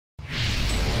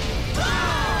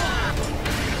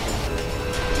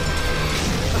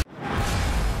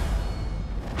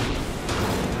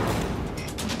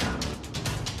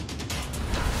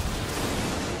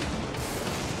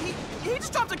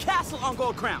just dropped a castle on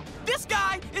Gold Crown. This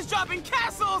guy is dropping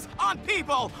castles on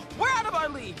people. We're out of our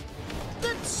league.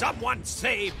 Did someone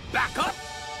say back up?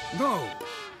 No.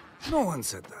 No one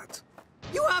said that.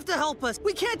 You have to help us.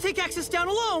 We can't take Exus down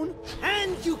alone.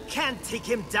 And you can't take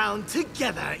him down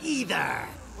together either.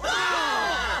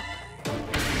 Ah!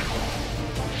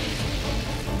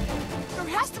 There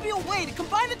has to be a way to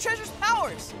combine the treasure's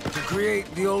powers. To create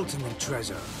the ultimate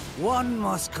treasure, one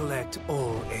must collect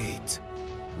all 8.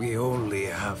 We only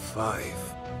have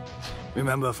 5.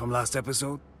 Remember from last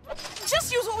episode?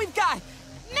 Just use what we've got.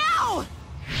 Now!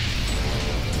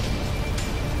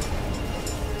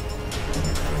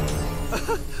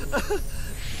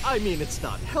 I mean, it's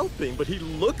not helping, but he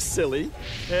looks silly,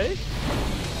 eh?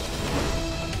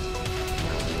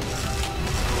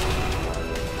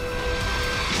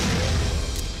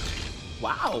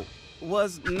 Wow.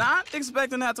 Was not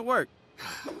expecting that to work.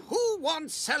 Who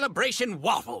wants celebration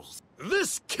waffles?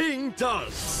 This king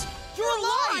does! You're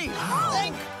alive!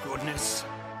 Thank goodness.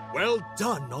 Well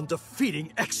done on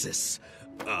defeating Exus.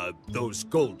 Those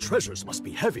gold treasures must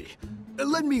be heavy.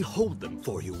 Let me hold them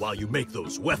for you while you make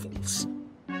those waffles.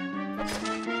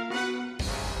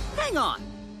 Hang on.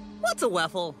 What's a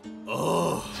Weffle?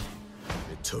 Oh,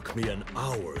 it took me an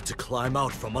hour to climb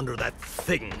out from under that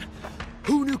thing.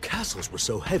 Who knew castles were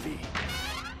so heavy?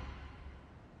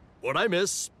 What'd I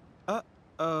miss?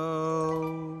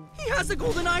 Uh-oh... He has a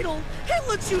golden idol. It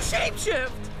lets you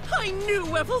shapeshift. I knew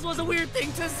Weffles was a weird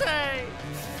thing to say.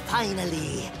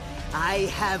 Finally, I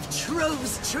have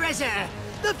Trove's treasure.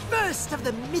 The first of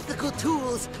the mythical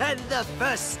tools and the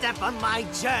first step on my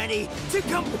journey to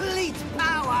complete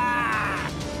power!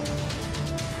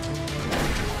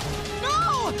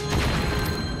 No!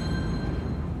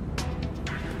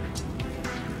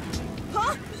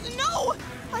 Huh? No!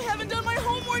 I haven't done my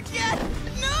homework yet!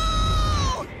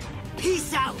 No!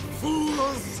 Peace out,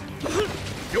 fools!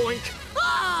 Yoink!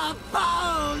 Ah,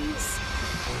 bones!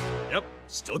 Yep,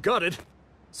 still got it.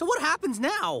 So what happens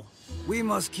now? We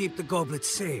must keep the goblet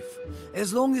safe.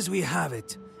 As long as we have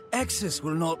it, Exus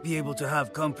will not be able to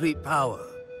have complete power.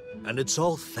 And it's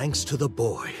all thanks to the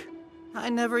boy. I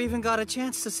never even got a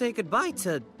chance to say goodbye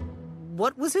to...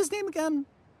 What was his name again?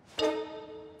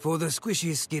 For the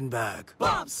squishy skin bag.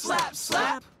 Bump, slap,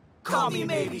 slap. Call me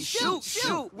maybe. Shoot,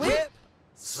 shoot, whip.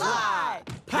 Slide.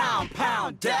 Pound,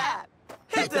 pound, dab.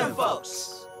 Hit them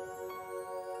folks.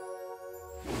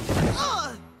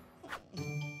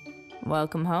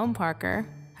 Welcome home, Parker.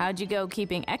 How'd you go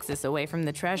keeping Exus away from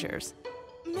the treasures?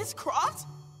 Miss Croft?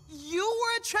 You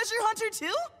were a treasure hunter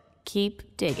too?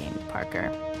 Keep digging,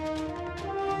 Parker.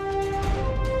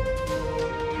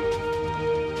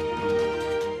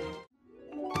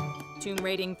 Tomb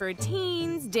raiding for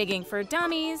teens, digging for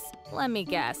dummies. Let me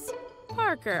guess.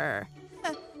 Parker.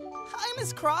 Hi,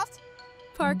 Miss Croft.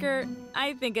 Parker,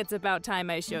 I think it's about time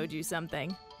I showed you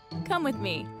something. Come with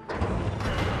me.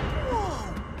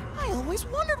 Whoa! I always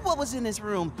wondered what was in this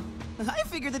room. I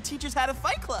figured the teachers had a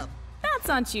fight club. That's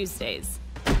on Tuesdays.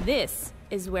 This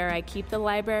is where I keep the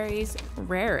library's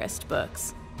rarest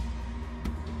books.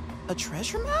 A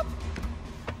treasure map?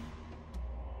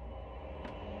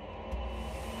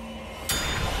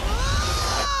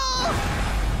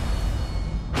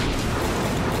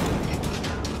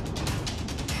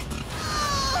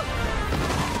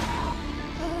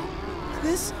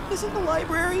 This isn't the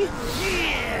library?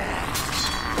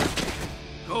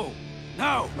 Go,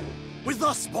 now! With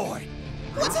us, boy!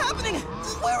 What's happening?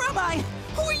 Where am I?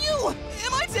 Who are you?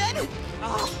 Am I dead?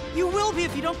 You will be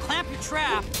if you don't clamp your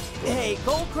trap. Hey,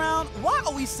 Gold Crown, why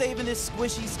are we saving this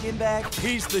squishy skin bag?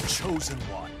 He's the chosen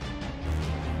one.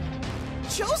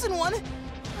 Chosen one?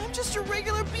 I'm just a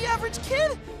regular B-average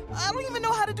kid. I don't even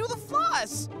know how to do the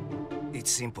floss.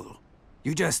 It's simple.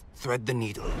 You just thread the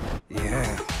needle.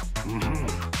 Yeah.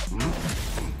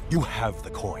 You have the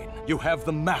coin. You have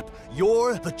the map.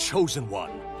 You're the chosen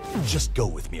one. Just go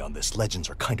with me on this. Legends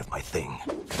are kind of my thing.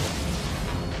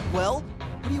 Well,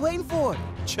 what are you waiting for?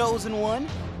 Chosen one?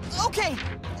 Okay,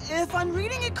 if I'm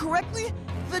reading it correctly,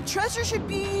 the treasure should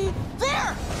be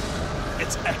there!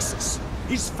 It's Exus.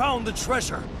 He's found the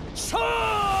treasure. Charge!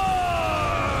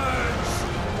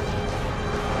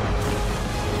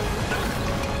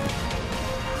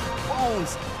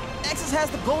 Bones! Exus has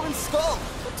the golden skull.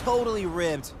 Totally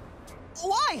ribbed.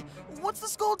 Why? What's the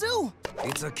skull do?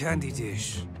 It's a candy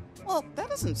dish. Well, that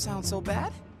doesn't sound so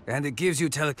bad. And it gives you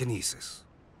telekinesis.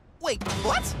 Wait,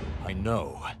 what? I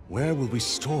know. Where will we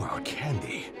store our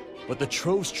candy? But the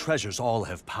Trove's treasures all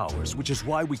have powers, which is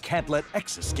why we can't let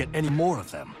Exus get any more of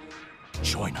them.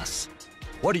 Join us.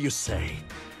 What do you say?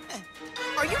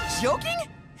 Are you joking?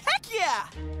 Heck yeah!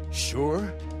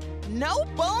 Sure? No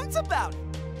bones about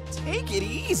it. Take it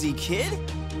easy, kid.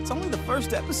 It's only the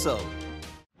first episode.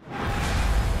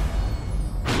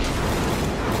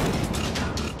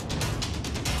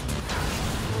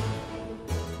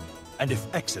 And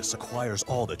if Exus acquires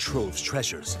all the Trove's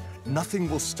treasures, nothing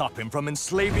will stop him from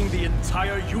enslaving the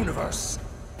entire universe.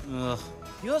 Ugh,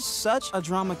 you're such a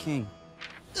drama king.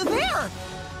 There!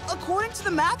 According to the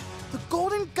map, the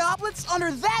Golden Goblet's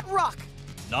under that rock!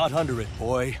 Not under it,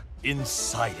 boy.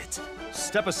 Inside it.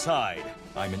 Step aside.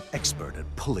 I'm an expert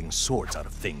at pulling swords out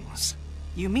of things.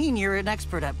 You mean you're an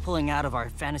expert at pulling out of our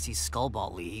fantasy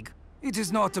skullball league? It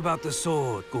is not about the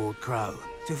sword, Gold Crown.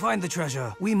 To find the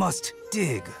treasure, we must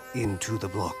dig into the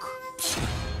block.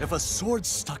 If a sword's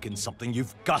stuck in something,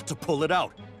 you've got to pull it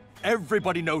out.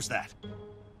 Everybody knows that.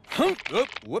 Oh,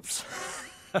 whoops.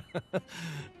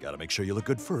 Gotta make sure you look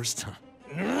good first.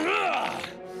 Oh,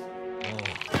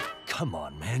 come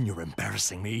on, man, you're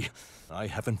embarrassing me. I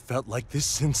haven't felt like this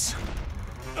since...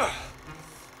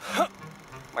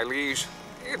 My liege,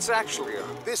 it's actually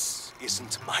This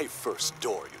isn't my first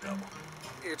door, you know.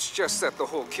 It's just that the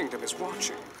whole kingdom is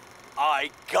watching. I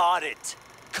got it.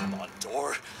 Come on,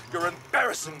 door. You're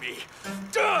embarrassing me.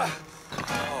 Duh!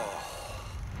 Oh.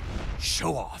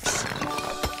 Show-offs.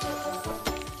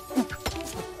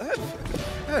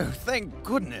 Oh, thank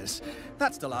goodness.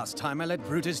 That's the last time I let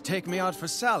Brutus take me out for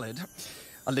salad.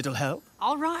 A little help?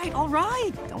 All right, all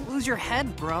right. Don't lose your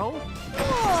head, bro.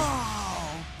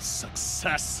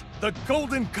 Success! The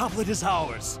Golden Goblet is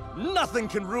ours! Nothing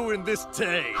can ruin this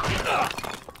day!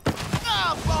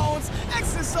 Ah, Bones!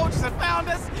 Exodus soldiers have found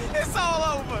us! It's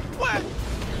all over! What?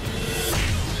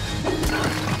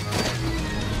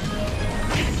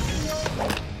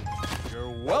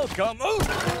 You're welcome!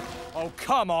 Oh,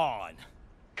 come on!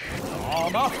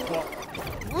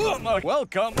 Welcome!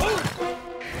 Welcome!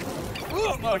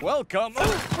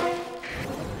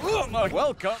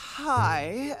 Welcome!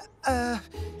 Hi,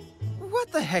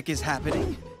 what the heck is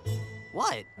happening?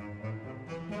 What?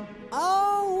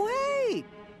 Oh, wait!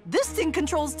 This thing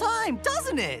controls time,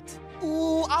 doesn't it?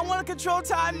 Ooh, I want to control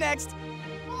time next.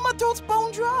 My throat's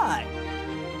bone dry.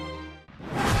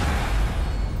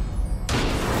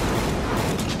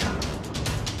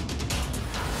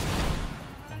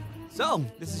 So,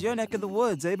 this is your neck of the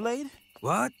woods, eh, Blade?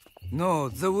 What? No,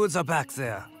 the woods are back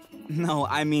there. No,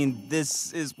 I mean,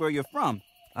 this is where you're from.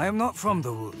 I am not from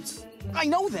the woods. I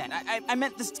know that. I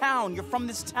meant this town. You're from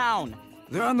this town.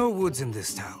 There are no woods in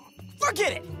this town.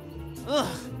 Forget it! Ugh,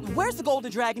 where's the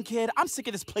Golden Dragon, kid? I'm sick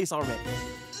of this place already.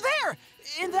 There!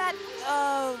 In that,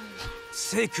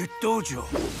 Sacred Dojo.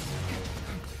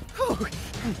 Oh,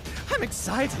 I'm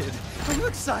excited. Are you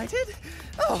excited?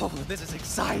 Oh, this is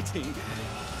exciting.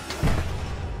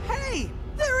 Hey,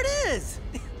 there it is!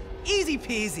 Easy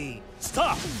peasy.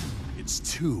 Stop! It's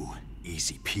too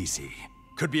easy peasy.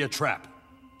 Could be a trap.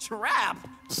 Trap?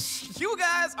 You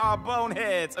guys are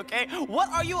boneheads, okay? What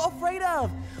are you afraid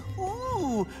of?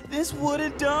 Ooh, this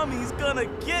wooden dummy's gonna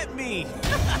get me.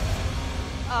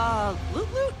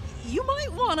 Loot Loot, you might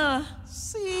wanna...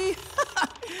 See?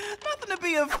 Nothing to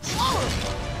be of... Oh!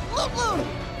 Look, look!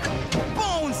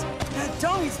 Bones! That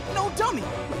dummy's no dummy!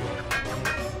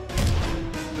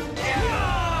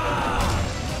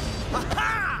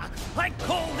 Aha! I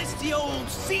call this the old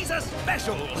Caesar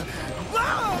special.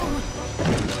 Whoa!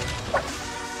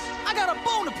 I got a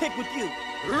bone to pick with you!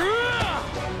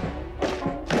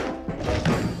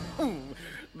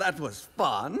 That was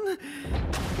fun,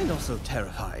 and also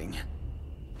terrifying.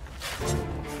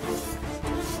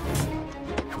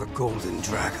 The Golden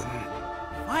Dragon.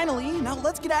 Finally, now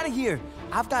let's get out of here.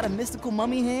 I've got a mystical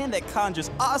mummy hand that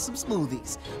conjures awesome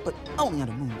smoothies, but only on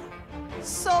a moon.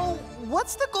 So,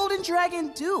 what's the Golden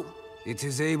Dragon do? It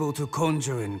is able to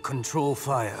conjure and control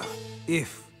fire,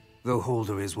 if the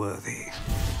holder is worthy.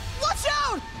 Watch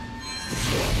out!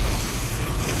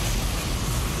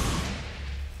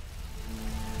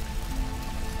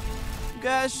 You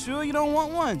guys sure you don't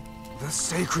want one? The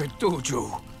Sacred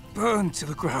Dojo burned to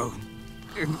the ground,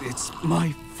 and it's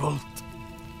my fault.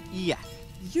 Yeah,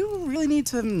 you really need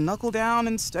to knuckle down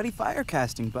and study fire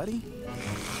casting, buddy.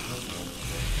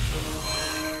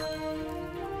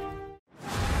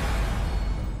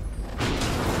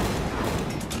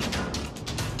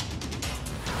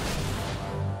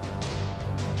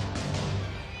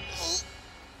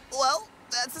 Well,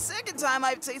 that's the second time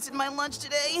I've tasted my lunch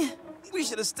today. We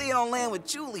should have stayed on land with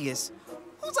Julius.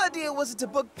 Whose idea was it to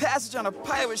book passage on a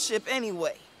pirate ship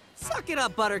anyway? Suck it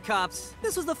up, Buttercups.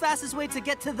 This was the fastest way to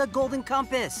get to the Golden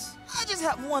Compass. I just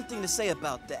have one thing to say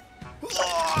about that.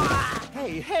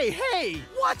 Hey!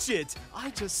 Watch it! I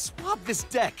just swabbed this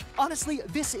deck. Honestly,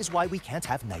 this is why we can't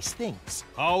have nice things.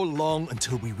 How long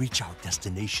until we reach our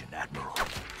destination, Admiral?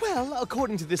 Well,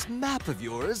 according to this map of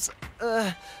yours,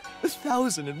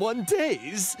 1,001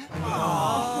 days.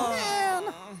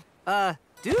 Man!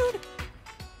 Dude?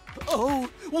 Oh,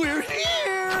 we're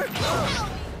here!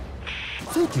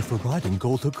 Thank you for riding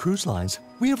Gold Hook Cruise Lines.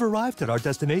 We have arrived at our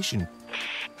destination.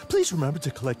 Please remember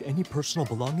to collect any personal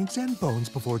belongings and bones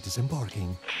before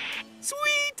disembarking.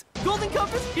 Sweet! Golden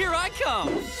Compass, here I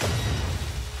come!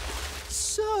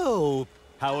 So,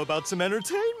 how about some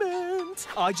entertainment?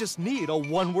 I just need a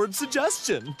one-word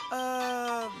suggestion.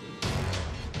 There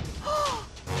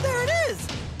it is!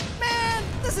 Man,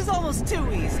 this is almost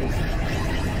too easy.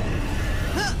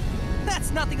 Huh,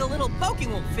 that's nothing a little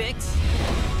poking won't fix.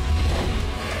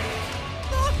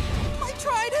 My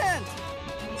trident!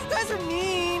 You guys are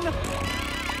mean!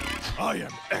 I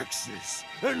am Exis,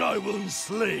 and I will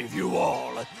enslave you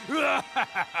all. Was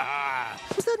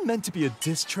that meant to be a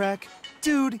diss track?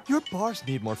 Dude, your bars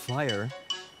need more fire.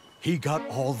 He got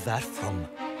all that from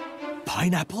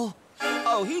Pineapple?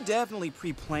 Oh, he definitely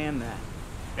pre-planned that.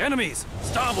 Enemies,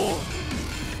 starboard!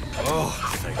 Oh,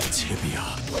 thank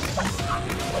Tibia.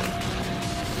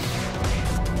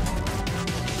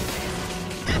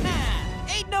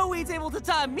 Ain't no weed's able to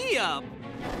tie me up!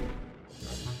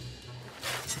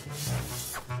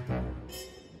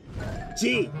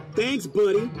 Gee, thanks,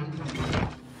 buddy.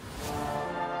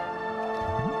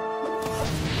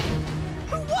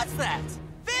 What's that?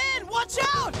 Finn, watch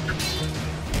out!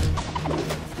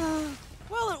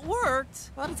 Well, it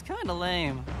worked, but it's kinda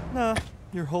lame. Nah,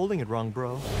 you're holding it wrong,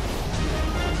 bro.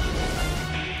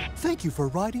 Thank you for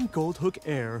riding Gold Hook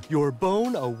Air, your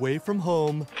bone away from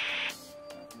home.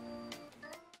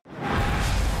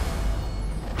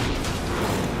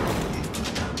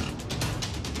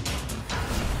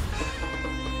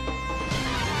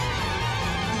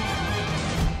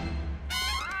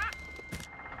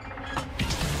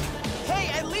 Hey,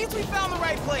 at least we found the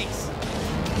right place.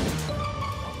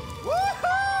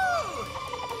 Woohoo!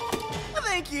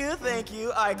 Thank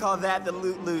you. I call that the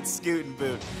loot scoot and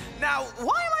boot. Now,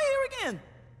 why am I here again?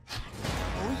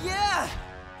 Oh yeah!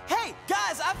 Hey,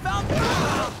 guys, I found it.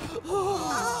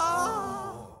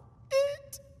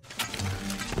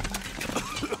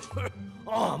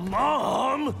 Oh,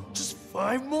 Mom! Just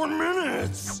 5 more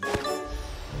minutes!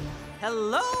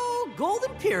 Hello,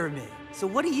 Golden Pyramid. So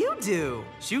what do?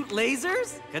 Shoot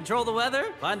lasers? Control the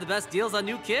weather? Find the best deals on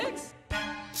new kicks?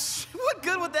 What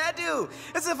good would that do?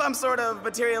 As if I'm sort of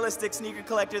materialistic sneaker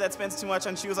collector that spends too much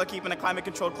on shoes I'll keep in a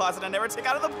climate-controlled closet I never take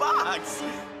out of the box.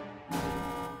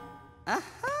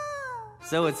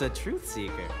 So it's a truth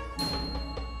seeker.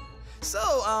 So,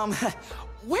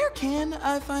 where can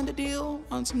I find a deal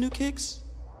on some new kicks?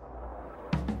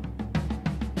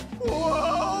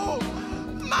 Whoa!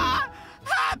 My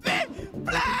happy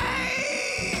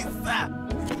place!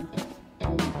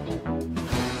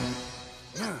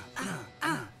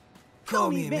 Call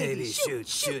me maybe,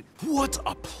 shoot. What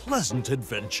a pleasant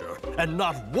adventure! And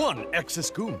not one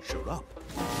Exis goon showed up.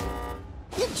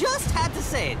 You just had to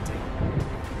say it, dude.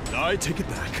 I take it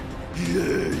back.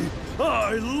 Yay!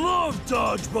 I love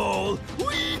dodgeball!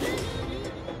 Whee!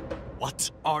 What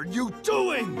are you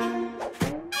doing?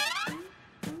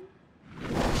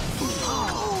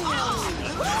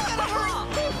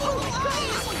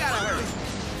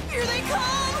 Here they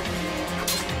come!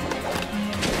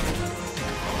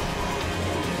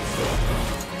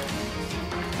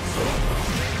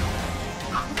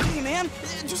 Hey, man,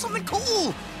 do something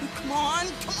cool! Come on!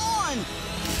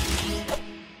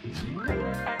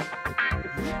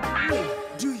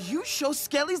 Do you show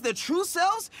Skellies their true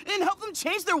selves and help them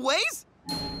change their ways?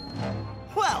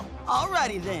 Well,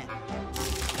 alrighty then.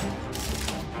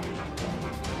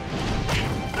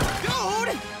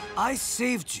 Dude! I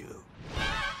saved you.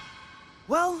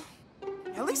 Well,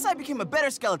 at least I became a better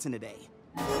skeleton today.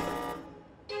 Come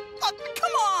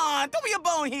on! Don't be a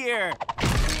bone here!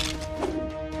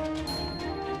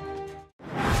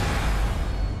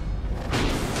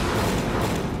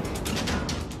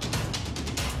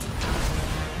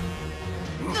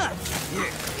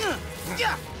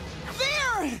 Yeah!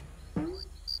 There!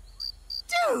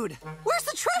 Dude, where's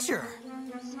the treasure?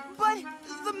 But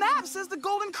the map says the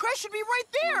golden crest should be right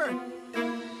there.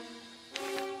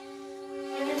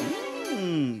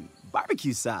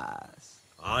 Barbecue size.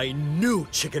 I knew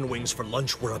chicken wings for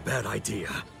lunch were a bad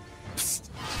idea. Psst.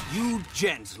 You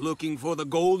gents looking for the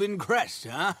golden crest,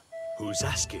 huh? Who's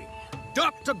asking?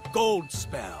 Dr.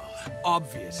 Goldspell,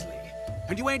 obviously.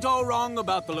 And you ain't all wrong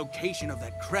about the location of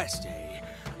that crest, eh?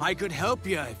 I could help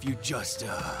you if you just,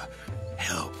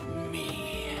 help me.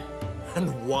 me.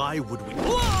 And why would we...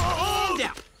 Calm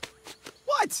down.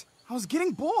 What? I was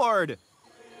getting bored.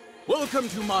 Welcome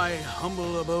to my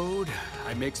humble abode.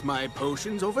 I mix my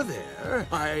potions over there.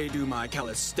 I do my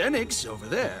calisthenics over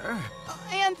there.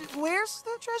 And where's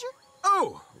the treasure?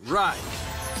 Oh, right.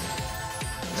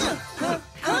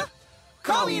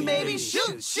 Call me, baby.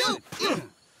 Shoot, shoot.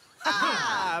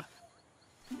 Ah.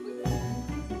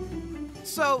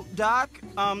 So, Doc,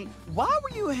 why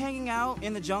were you hanging out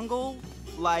in the jungle?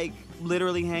 Like,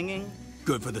 literally hanging?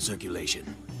 Good for the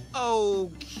circulation.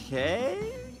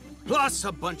 Okay. Plus,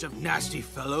 a bunch of nasty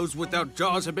fellows without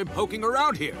jaws have been poking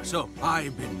around here, so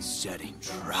I've been setting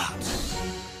traps.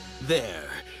 There.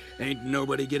 Ain't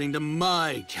nobody getting to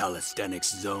my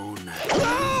calisthenics zone.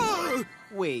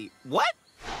 Wait, what?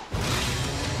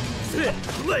 Finn,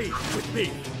 Blade with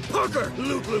me. Parker,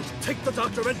 Loot, take the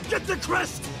doctor and get the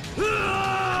crest!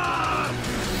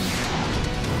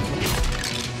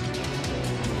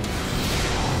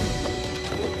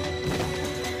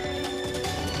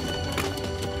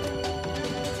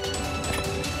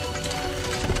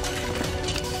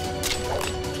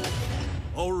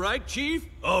 All right, Chief?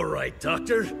 All right,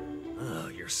 Doctor. Oh,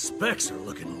 your specs are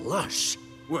looking lush.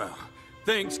 Well,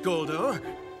 thanks, Goldo.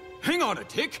 Hang on a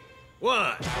tick.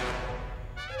 What?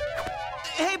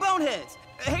 Hey, Boneheads.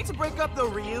 I hate to break up the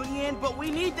reunion, but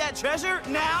we need that treasure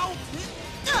now.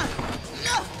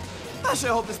 I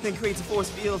sure hope this thing creates a force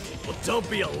field. Well, don't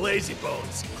be a lazy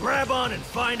bones. Grab on and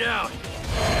find out.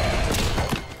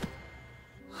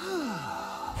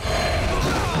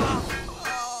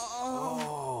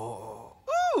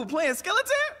 Ooh, playing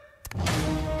skeleton?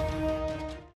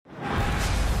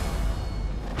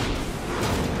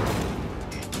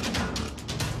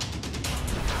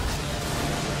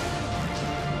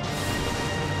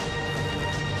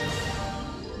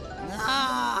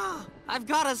 I've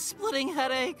got a splitting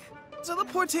headache.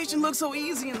 Teleportation looks so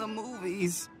easy in the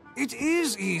movies. It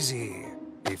is easy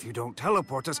if you don't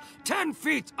teleport us 10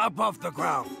 feet above the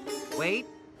ground. Wait,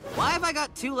 why have I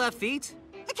got 2 left feet?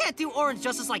 I can't do orange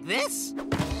justice like this.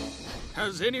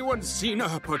 Has anyone seen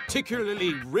a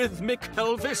particularly rhythmic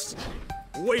Elvis?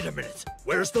 Wait a minute.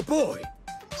 Where's the boy?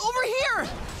 Over here!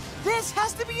 This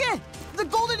has to be it! The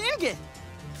golden ingot!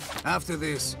 After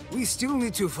this, we still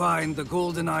need to find the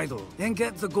golden idol and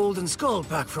get the golden skull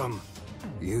back from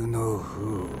you know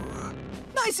who.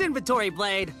 Nice inventory,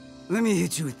 Blade. Let me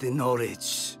hit you with the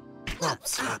knowledge. Slap,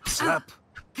 slap, slap.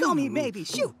 Call me maybe.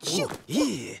 Shoot, shoot.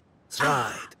 Yeah,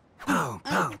 slide. Pow,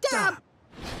 pow, dab.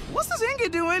 What's this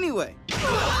ingot do anyway?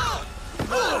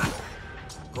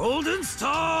 Golden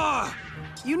Star!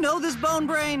 You know this, Bone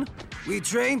Brain? We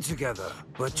trained together,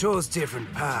 but chose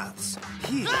different paths.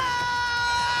 Here.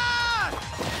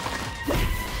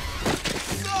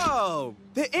 So,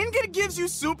 the ingot gives you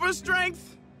super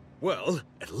strength? Well,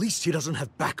 at least he doesn't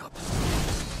have backup.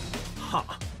 Huh.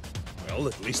 Well,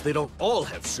 at least they don't all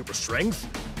have super strength.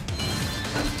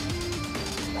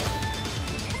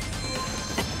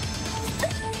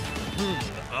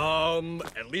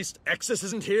 At least Exus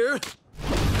isn't here?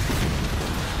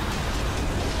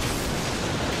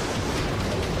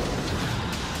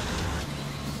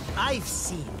 I've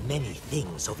seen many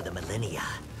things over the millennia,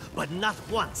 but not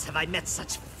once have I met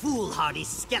such foolhardy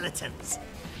skeletons.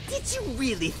 Did you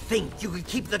really think you could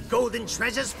keep the golden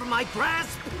treasures from my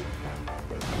grasp?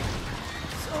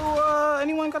 So,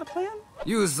 anyone got a plan?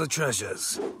 Use the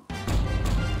treasures.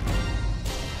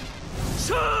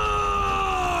 Charge!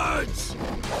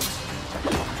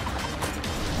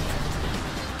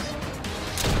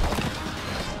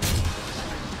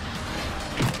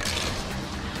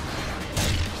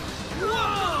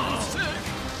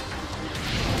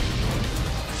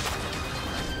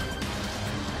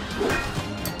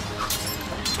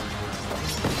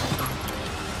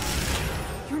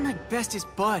 You're my bestest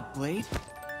bud, Blade.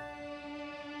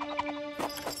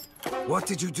 What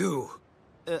did you do?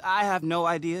 I have no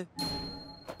idea.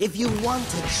 If you want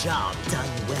a job done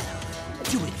well,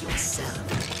 do it yourself.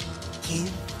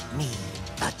 Give me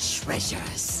the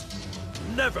treasures.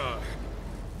 Never!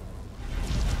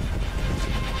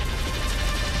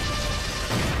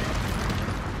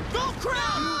 Go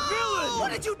Crown! You villain!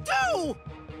 What did you do?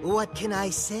 What can I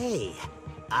say?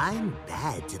 I'm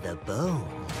bad to the bone.